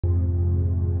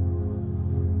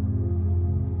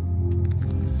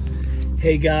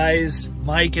Hey guys,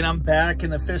 Mike, and I'm back in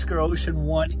the FISKER Ocean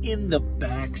One in the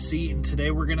back seat, and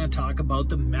today we're going to talk about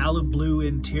the MALIBLU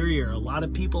interior. A lot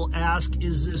of people ask,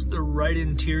 is this the right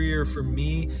interior for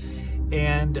me?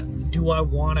 And do I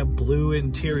want a blue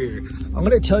interior? I'm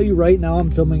going to tell you right now, I'm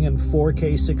filming in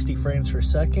 4K 60 frames per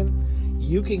second.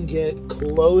 You can get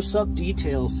close-up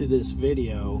details through this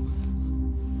video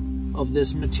of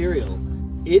this material.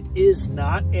 It is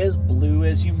not as blue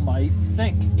as you might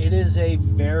think. It is a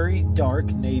very dark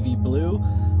navy blue,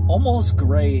 almost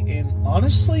gray, and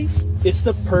honestly, it's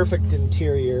the perfect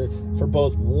interior for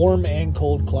both warm and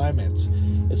cold climates.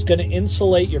 It's going to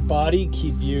insulate your body,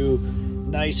 keep you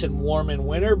nice and warm in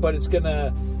winter, but it's going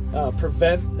to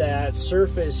prevent that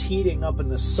surface heating up in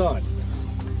the sun.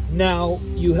 Now,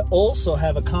 you also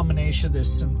have a combination of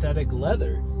this synthetic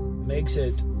leather. Makes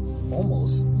it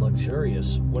almost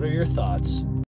luxurious. What are your thoughts?